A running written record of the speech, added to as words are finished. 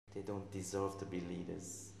they don't deserve to be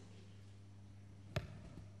leaders.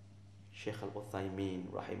 Shaykh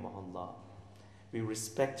al-Uthaymeen, rahimahullah. We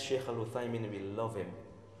respect Shaykh al-Uthaymeen and we love him.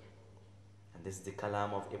 And this is the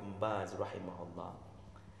kalam of Ibn Baz, rahimahullah.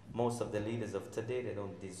 Most of the leaders of today, they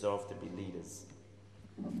don't deserve to be leaders.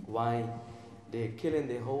 Why? They're killing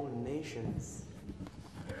the whole nations.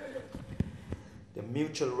 The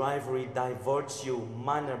mutual rivalry diverts you.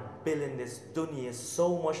 Man are building this dunya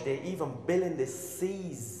so much, they're even building the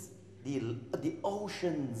seas, the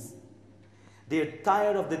oceans. They're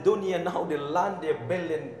tired of the dunya now, the land they're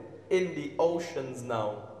building in the oceans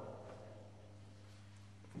now.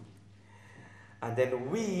 And then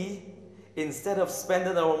we, instead of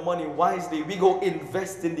spending our money wisely, we go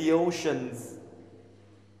invest in the oceans.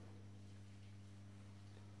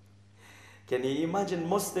 Can you imagine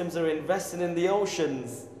Muslims are investing in the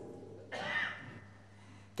oceans?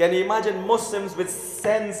 Can you imagine Muslims with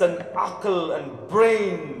sense and akal and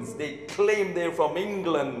brains? They claim they're from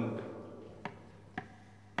England.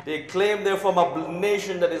 They claim they're from a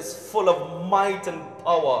nation that is full of might and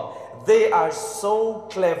power. They are so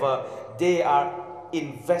clever. They are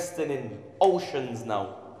investing in oceans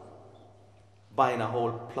now. Buying a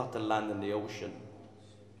whole plot of land in the ocean.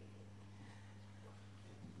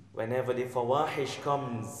 Whenever the fawahish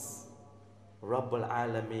comes, Rabbul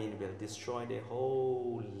Alameen will destroy the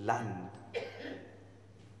whole land.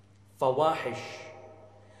 Fawahish.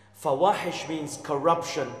 Fawahish means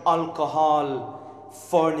corruption, alcohol,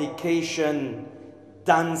 fornication,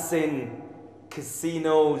 dancing,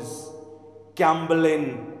 casinos,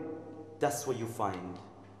 gambling. That's what you find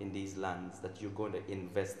in these lands that you're going to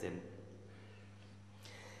invest in.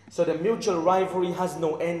 So the mutual rivalry has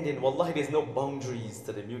no ending. Wallahi, there's no boundaries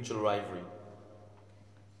to the mutual rivalry.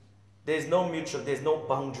 There's no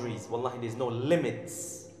boundaries. Wallahi, there's no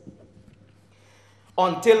limits.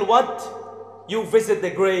 Until what? You visit the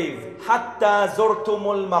grave. Hatta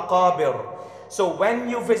zurtumul maqabir. So when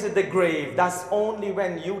you visit the grave, that's only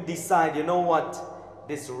when you decide, you know what?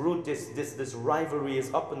 This rivalry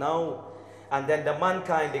is up now. And then the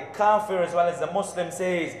mankind, the kafir as well as the Muslim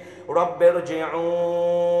says, رَبِّ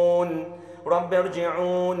ارْجِعُونِ رَبِّ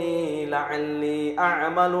ارْجِعُونِي لَعَلِّي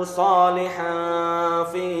أَعْمَلُ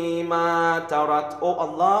صَالِحًا فِي مَا تَرَكْتُ. Oh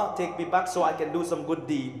Allah, take me back so I can do some good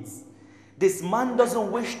deeds. This man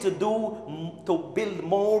doesn't wish to build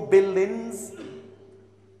more buildings.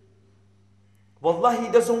 Wallahi,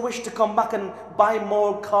 he doesn't wish to come back and buy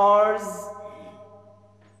more cars.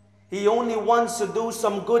 He only wants to do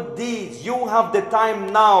some good deeds. You have the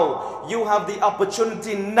time now. You have the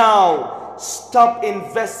opportunity now. Stop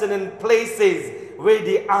investing in places where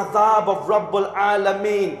the adhab of Rabbul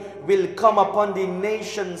Alameen will come upon the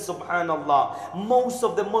nation, subhanallah. Most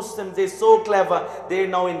of the Muslims, they're so clever. They're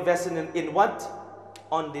now investing in what?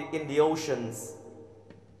 In the oceans.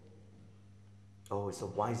 Oh, it's a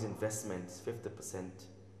wise investment. It's 50%.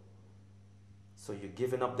 So you're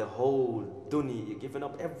giving up the whole dunya, you're giving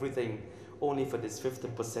up everything only for this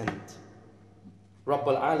 50%.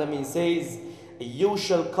 Rabbul Alameen says, you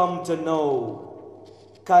shall come to know.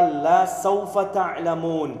 Kalla sawfa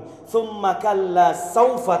ta'lamun. Thumma kalla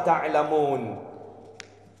sawfa ta'lamun.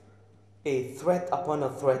 A threat upon a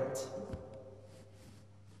threat.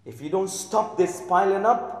 If you don't stop this piling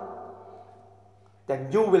up,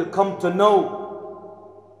 then you will come to know.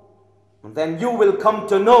 And then you will come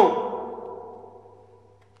to know.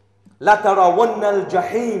 لَتَرَوُنَّ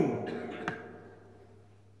الْجَحِيمِ.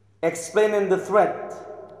 Explaining the threat.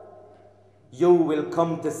 You will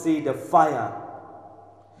come to see the fire.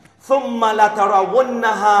 ثُمَّ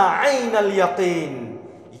لَتَرَوُنَّهَا عَيْنَ الْيَقِينِ.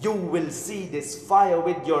 You will see this fire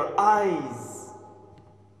with your eyes.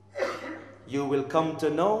 You will come to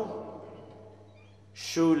know.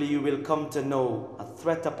 Surely you will come to know. A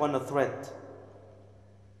threat upon a threat.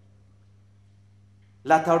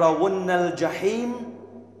 لَتَرَوُنَّ الْجَحِيمِ.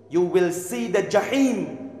 You will see the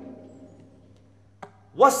Jahim.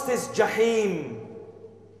 What's this Jahim?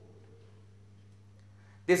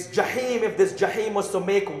 This Jahim, if this Jahim was to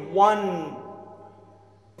make one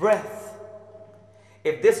breath,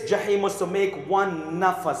 if this Jahim was to make one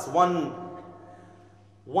nafas,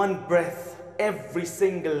 one breath, every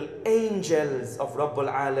single angels of Rabbul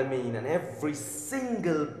Alameen and every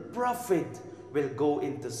single prophet will go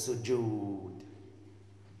into sujood.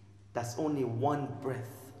 That's only one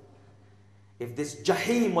breath. If this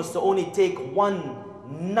Jahim was to only take one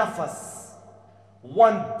nafas,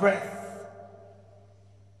 one breath,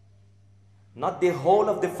 not the whole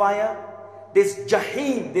of the fire, this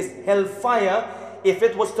Jahim, this hellfire, if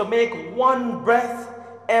it was to make one breath,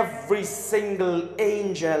 every single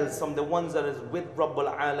angel from the ones that is with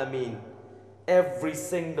Rabbul Alameen, every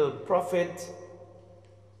single prophet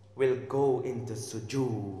will go into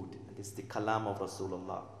sujood. This is the kalam of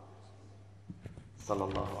Rasulullah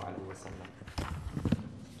sallallahu alaihi wasallam.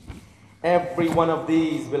 Every one of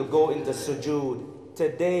these will go into sujood.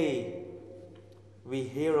 Today, we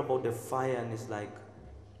hear about the fire and it's like,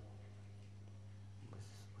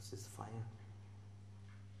 what's this fire?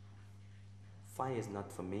 Fire is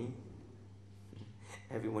not for me.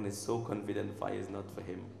 Everyone is so confident fire is not for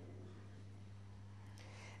him.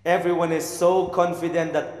 Everyone is so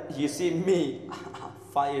confident that, you see me,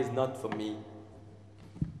 fire is not for me.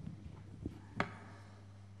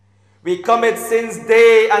 We commit sins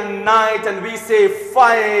day and night and we say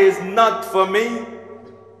fire is not for me.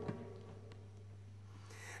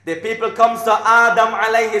 The people comes to Adam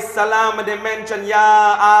alayhi salam and they mention,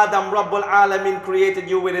 Ya Adam, Rabbul Alamin created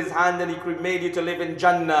you with his hand and he made you to live in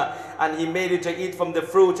Jannah and he made you to eat from the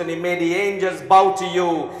fruit and he made the angels bow to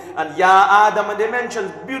you. And Ya Adam, and they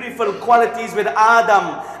mention beautiful qualities with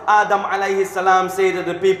Adam. Adam alayhi salam say to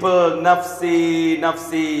the people, Nafsi,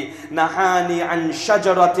 Nafsi, Nahani an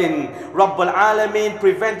shajaratin. Rabbul Alamin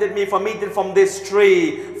prevented me from eating from this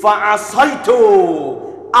tree.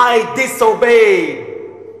 Fa'asaitu, I disobeyed.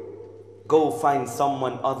 Go find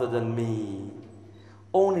someone other than me.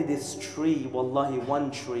 Only this tree, wallahi, one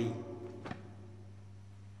tree.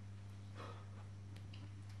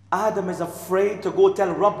 Adam is afraid to go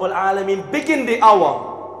tell Rabbul Alameen, begin the hour.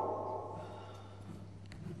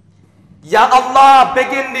 Ya Allah,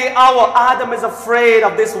 begin the hour. Adam is afraid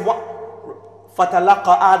of this. فَتَلَقَّ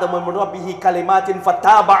آدَمُ مِنْ رَبِّهِ كَلِمَاتٍ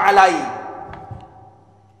فَتَابَ عَلَيْهِ.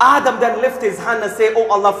 Adam then lift his hand and say, oh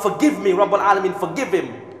Allah, forgive me. Rabbul Alameen, forgive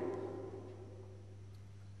him.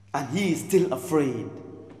 And he is still afraid.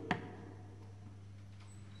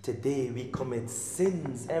 Today we commit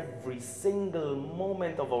sins every single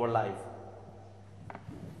moment of our life.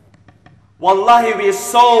 Wallahi, we are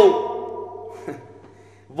so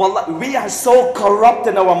wallahi, we are so corrupt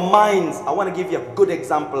in our minds. I want to give you a good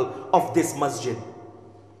example of this masjid.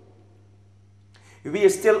 We are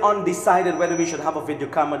still undecided whether we should have a video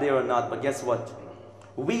camera there or not, but guess what?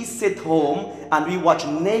 We sit home and we watch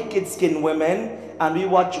naked skin women and we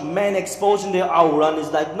watch men exposing their aura and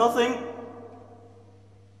it's like nothing.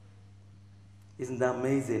 Isn't that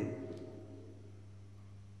amazing?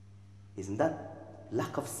 Isn't that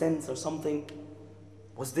lack of sense or something?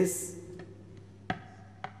 What's this?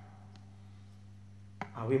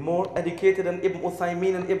 Are we more educated than Ibn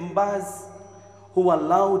Uthaymeen and Ibn Baz, who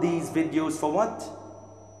allow these videos for what?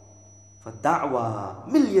 For da'wah.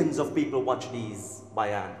 Millions of people watch these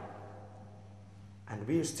bayan. And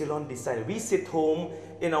we're still undecided. We sit home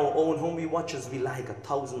in our own home, we watch as we like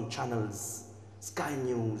 1,000 channels, Sky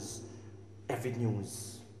News, every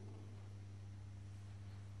news.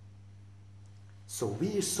 So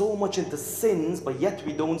we are so much into sins, but yet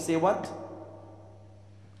we don't say what?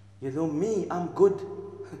 You know me, I'm good.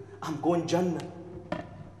 I'm going Jannah.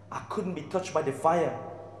 I couldn't be touched by the fire.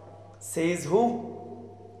 Says who?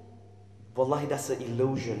 Wallahi, that's an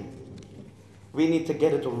illusion. We need to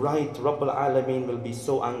get it right. Rabbul Alameen will be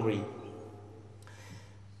so angry.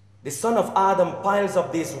 The son of Adam piles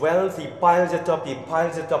up this wealth. He piles it up,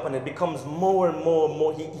 and it becomes more and more and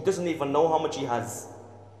more. He doesn't even know how much he has.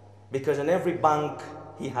 Because in every bank,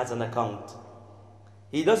 he has an account.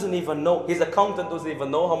 He doesn't even know. His accountant doesn't even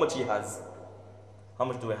know how much he has. How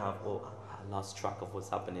much do I have? Oh, I lost track of what's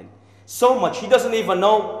happening. So much. He doesn't even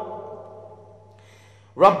know.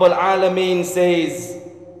 Rabbul Alameen says,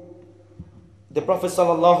 the Prophet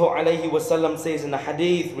ﷺ says in a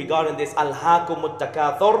hadith regarding this, Al-Hakumut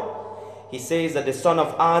Takathur, he says that the son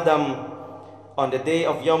of Adam on the day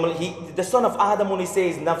of Yawm, the son of Adam only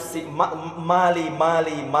says, Nafsi, Mali,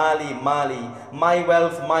 Mali, Mali, Mali, my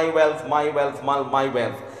wealth, my wealth, my wealth, my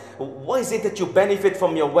wealth. What is it that you benefit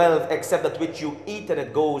from your wealth except that which you eat and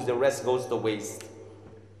it goes, the rest goes to waste?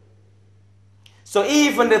 So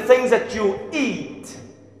even the things that you eat,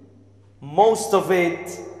 most of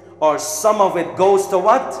it or some of it goes to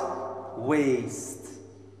what? Waste.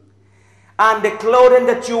 And the clothing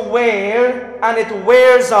that you wear, and it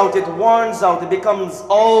wears out, it worns out, it becomes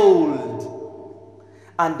old.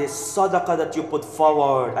 And the sadaqah that you put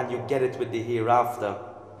forward and you get it with the hereafter.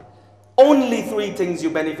 Only three things you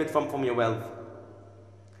benefit from your wealth.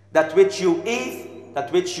 That which you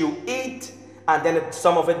eat, and then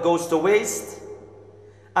some of it goes to waste.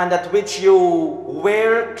 And that which you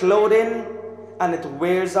wear, clothing, and it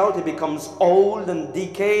wears out, it becomes old and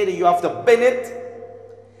decayed, you have to bin it.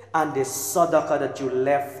 And the sadaqah that you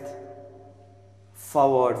left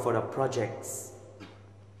forward for the projects,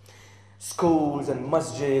 schools and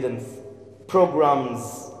masjid and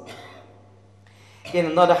programs. In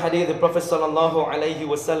another hadith, the Prophet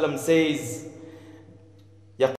ﷺ says